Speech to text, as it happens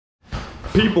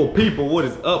People, what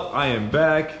is up? I am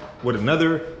back with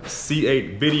another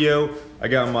C8 video. I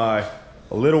got my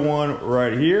little one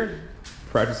right here,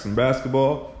 practicing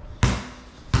basketball.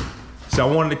 So I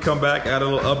wanted to come back, add a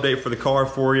little update for the car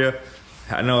for you.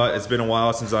 I know it's been a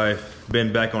while since I've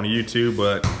been back on YouTube,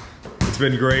 but it's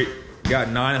been great.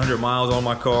 Got 900 miles on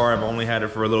my car. I've only had it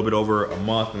for a little bit over a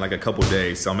month and like a couple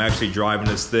days. So I'm actually driving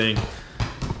this thing.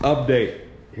 Update,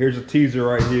 here's a teaser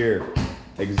right here.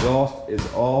 Exhaust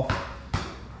is off.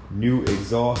 New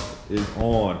exhaust is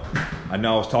on. I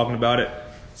know I was talking about it.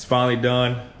 It's finally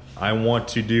done. I want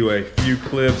to do a few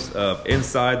clips of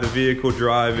inside the vehicle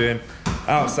driving,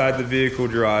 outside the vehicle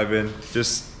driving,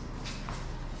 just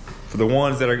for the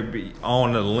ones that are gonna be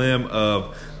on the limb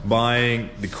of buying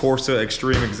the Corsa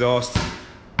Xtreme exhaust.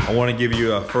 I want to give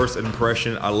you a first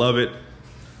impression. I love it.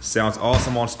 Sounds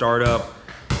awesome on startup.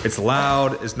 It's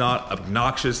loud. It's not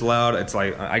obnoxious loud. It's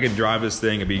like I can drive this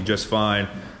thing and be just fine.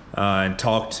 And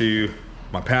talk to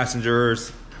my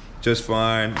passengers just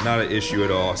fine, not an issue at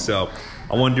all. So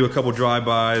I want to do a couple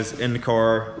drive-bys in the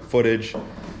car footage,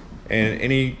 and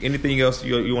anything else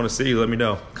you want to see, let me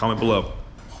know, comment below.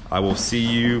 I will see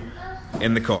you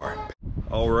in the car.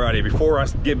 Alrighty, before I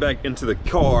get back into the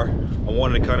car, I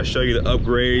wanted to kind of show you the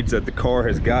upgrades that the car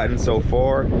has gotten so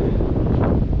far.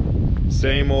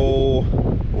 Same old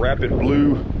Rapid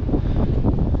Blue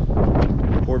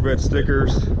Corvette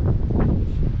stickers.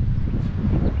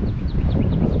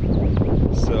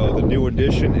 So the new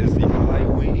addition is the high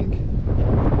wing,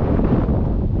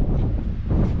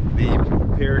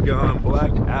 the Paragon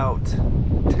blacked out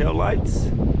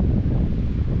taillights,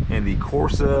 and the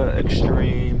Corsa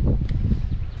Xtreme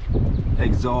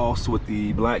exhaust with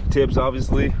the black tips,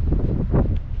 obviously.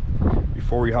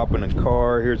 Before we hop in the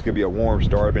car, here's gonna be a warm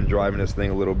start. I've been driving this thing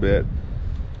a little bit.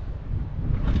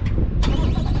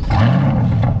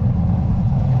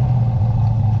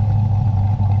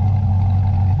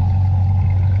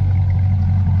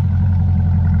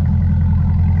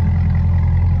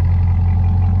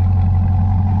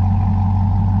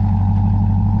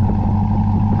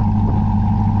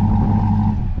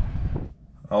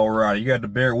 Alright, you got to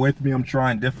bear with me. I'm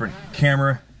trying different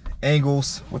camera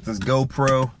angles with this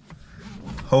GoPro.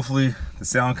 Hopefully the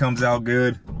sound comes out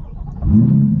good.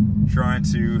 Trying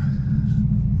to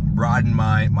broaden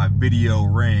my video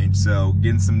range. So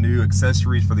getting some new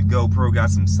accessories for the GoPro. Got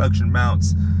some suction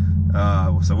mounts.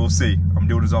 So we'll see. I'm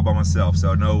doing this all by myself.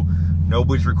 So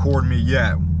nobody's recording me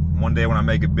yet. One day when I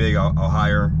make it big, I'll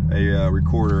hire a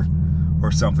recorder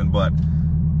or something. But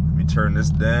let me turn this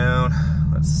down.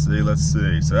 Let's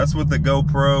see. So that's with the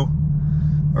GoPro,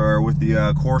 or with the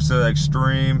Corsa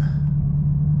Xtreme.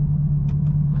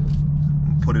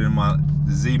 Put it in my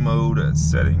Z mode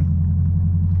setting.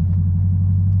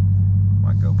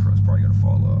 My GoPro's probably gonna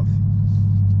fall off.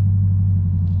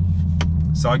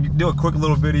 So I'll do a quick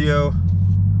little video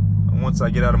once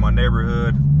I get out of my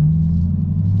neighborhood.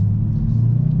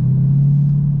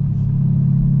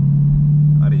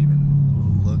 I didn't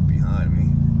even look behind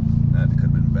me. That could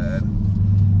have been bad.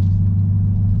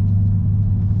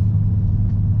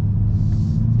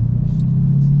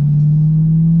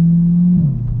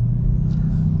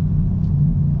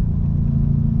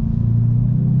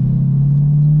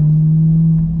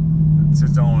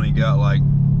 Since I only got like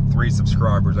 3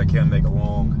 subscribers, I can't make a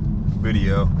long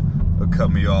video. It'll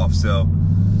cut me off, so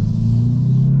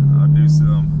I'll do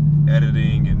some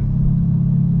editing and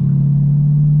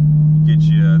get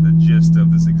you the gist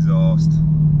of this exhaust.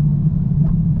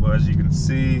 Well, as you can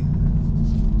see,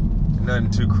 nothing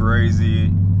too crazy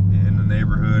in the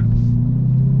neighborhood.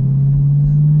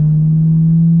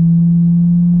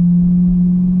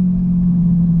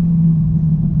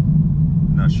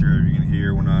 Not sure if you can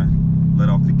hear when I let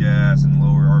off the gas and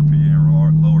lower RPM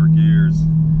or lower gears.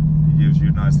 It gives you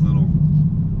a nice little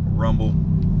rumble.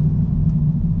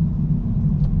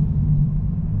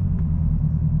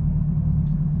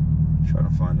 Trying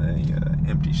to find a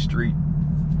empty street.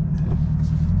 A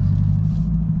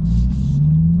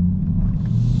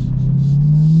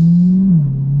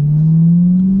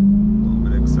little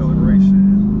bit of acceleration.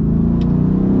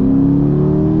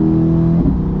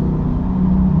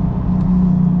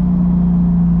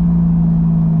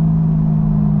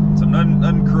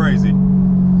 Nothing crazy.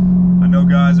 I know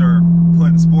guys are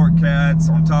putting sport cats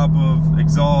on top of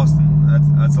exhaust, and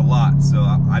that's a lot. So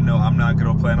I know I'm not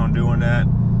gonna plan on doing that.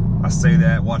 I say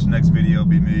that, watch the next video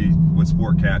be me with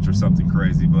sport cats or something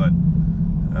crazy, but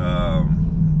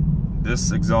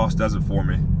this exhaust does it for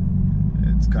me.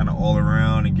 It's kind of all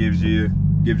around. It gives you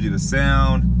the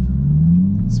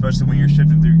sound, especially when you're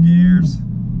shifting through gears.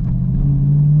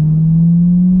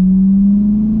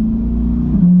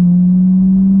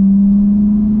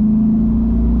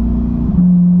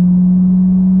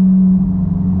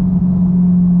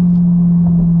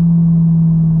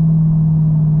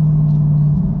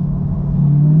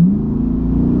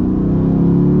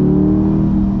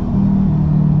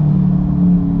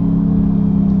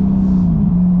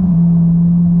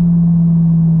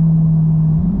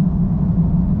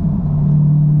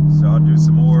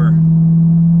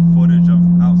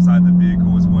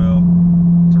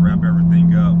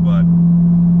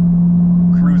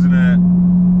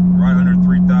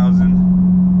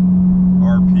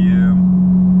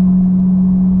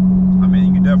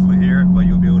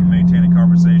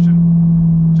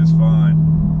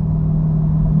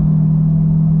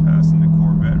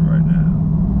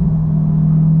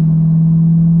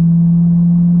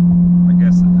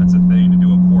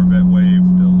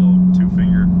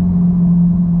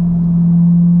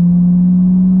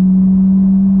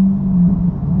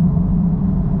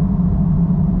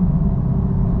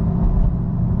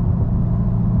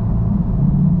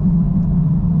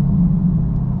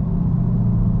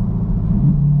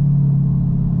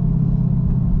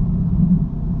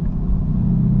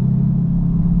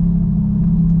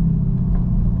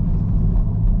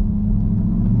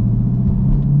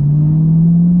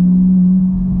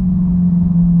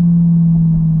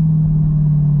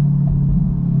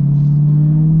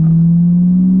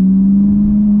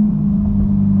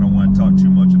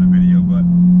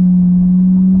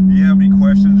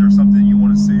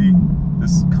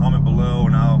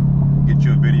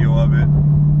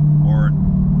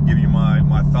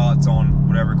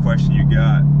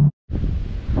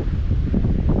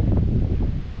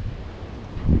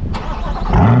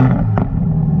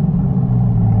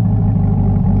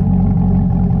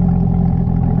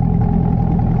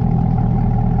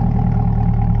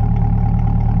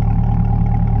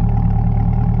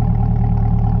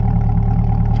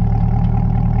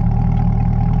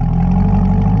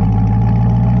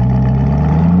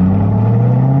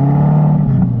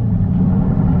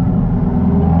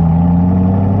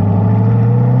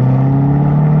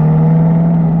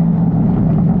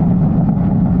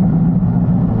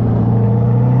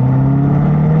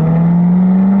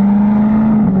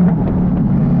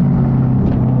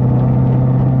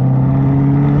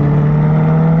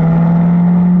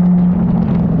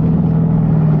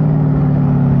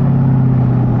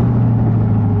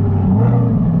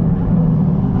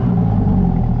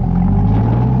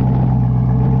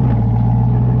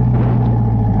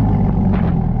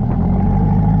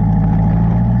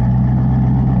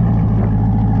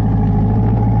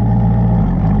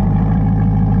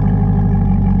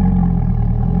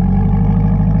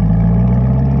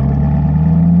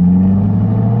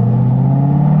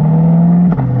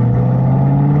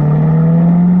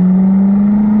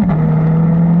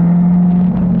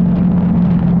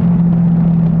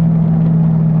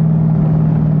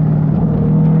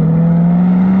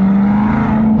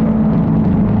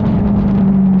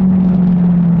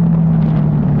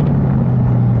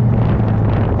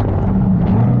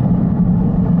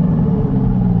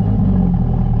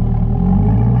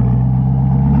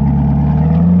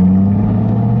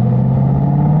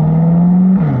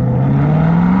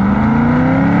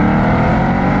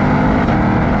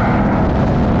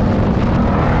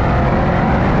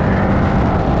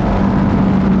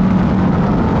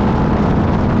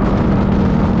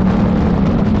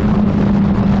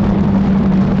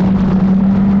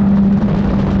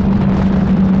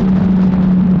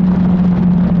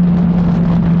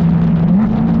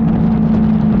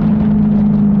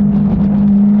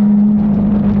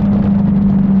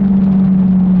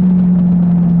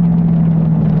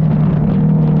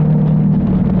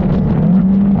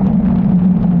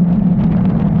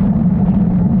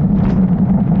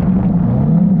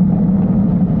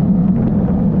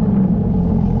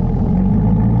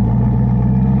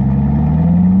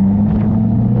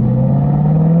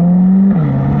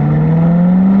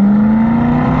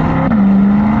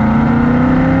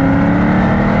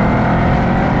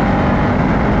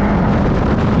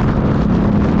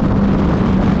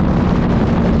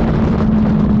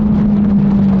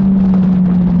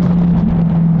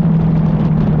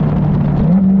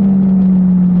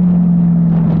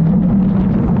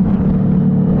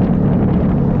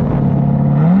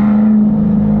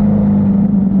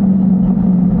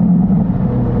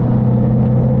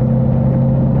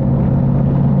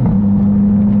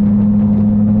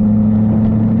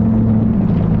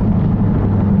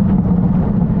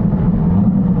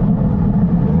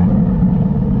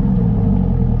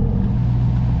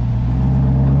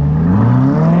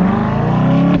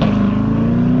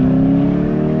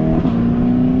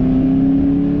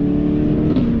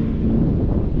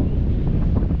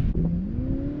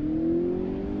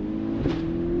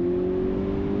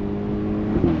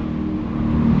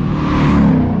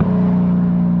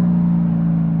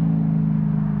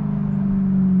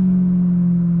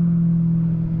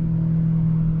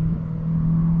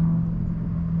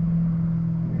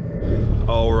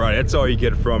 right, that's all you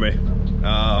get from me.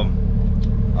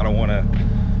 I don't want to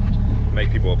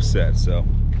make people upset, so.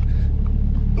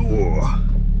 Ooh.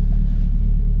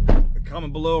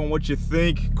 Comment below on what you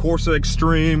think. Corsa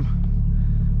Xtreme,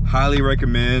 highly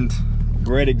recommend.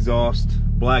 Great exhaust,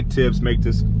 black tips makes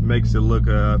it look,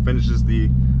 finishes the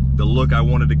look I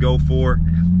wanted to go for.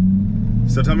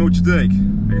 So tell me what you think.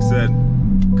 Like I said,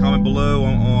 comment below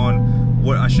on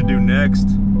what I should do next.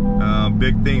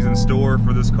 Big things in store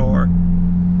for this car,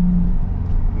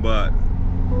 but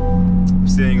I'm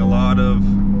seeing a lot of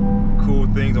cool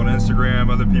things on Instagram,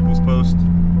 other people's posts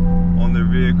on their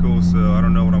vehicles, so I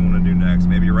don't know what I want to do next.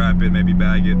 Maybe wrap it, maybe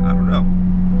bag it, I don't know.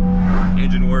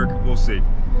 Engine work, we'll see.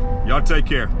 Y'all take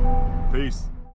care. Peace.